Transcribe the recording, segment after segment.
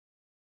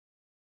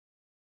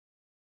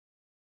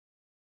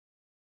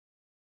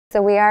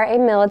So we are a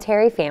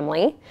military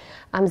family,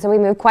 so we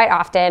move quite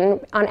often,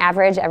 on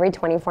average every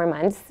 24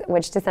 months,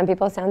 which to some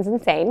people sounds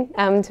insane.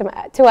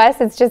 To us,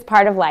 it's just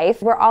part of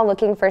life. We're all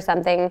looking for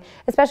something,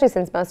 especially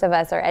since most of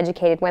us are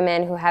educated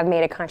women who have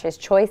made a conscious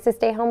choice to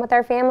stay home with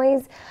our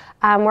families.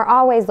 We're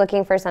always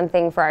looking for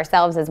something for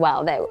ourselves as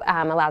well that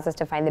allows us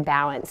to find the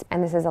balance,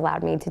 and this has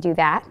allowed me to do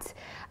that.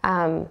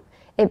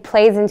 It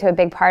plays into a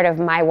big part of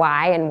my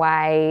why and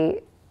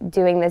why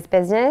doing this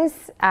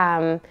business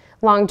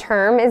long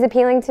term is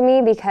appealing to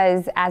me,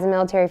 because as a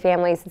military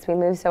family, since we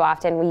move so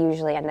often, we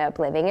usually end up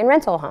living in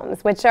rental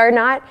homes, which are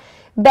not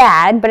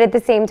bad, but at the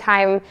same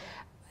time,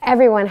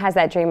 everyone has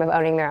that dream of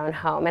owning their own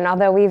home. And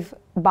although we've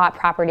bought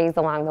properties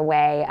along the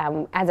way,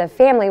 as a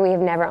family, we have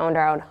never owned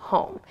our own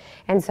home.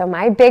 And so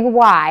my big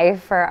why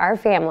for our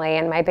family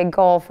and my big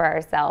goal for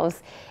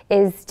ourselves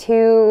is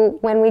to,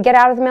 when we get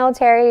out of the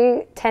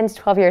military 10 to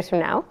 12 years from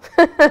now,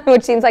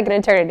 which seems like an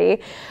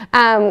eternity,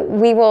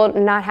 we will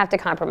not have to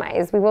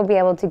compromise. We will be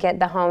able to get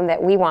the home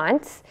that we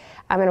want.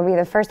 It'll be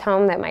the first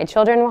home that my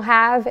children will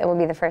have. It will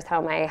be the first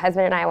home my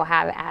husband and I will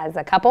have as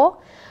a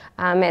couple.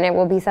 And it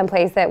will be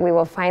someplace that we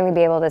will finally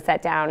be able to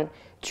set down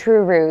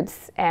true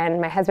roots, and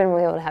my husband will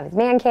be able to have his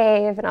man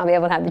cave, and I'll be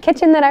able to have the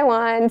kitchen that I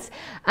want.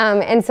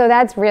 And so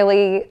that's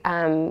really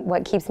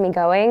what keeps me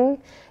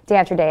going day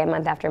after day and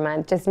month after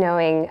month, just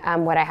knowing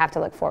what I have to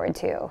look forward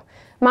to.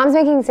 Moms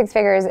Making Six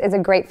Figures is a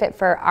great fit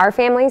for our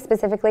family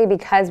specifically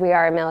because we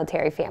are a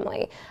military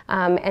family.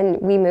 And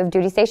we move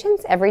duty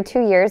stations every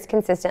 2 years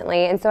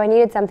consistently, and so I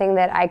needed something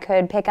that I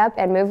could pick up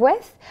and move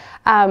with.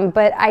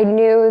 But I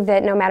knew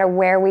that no matter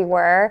where we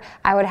were,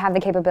 I would have the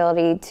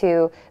capability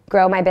to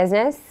grow my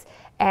business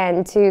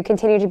and to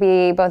continue to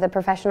be both a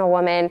professional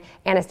woman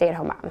and a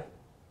stay-at-home mom.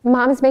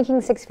 Moms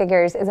Making Six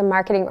Figures is a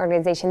marketing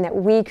organization that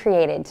we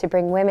created to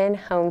bring women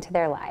home to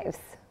their lives.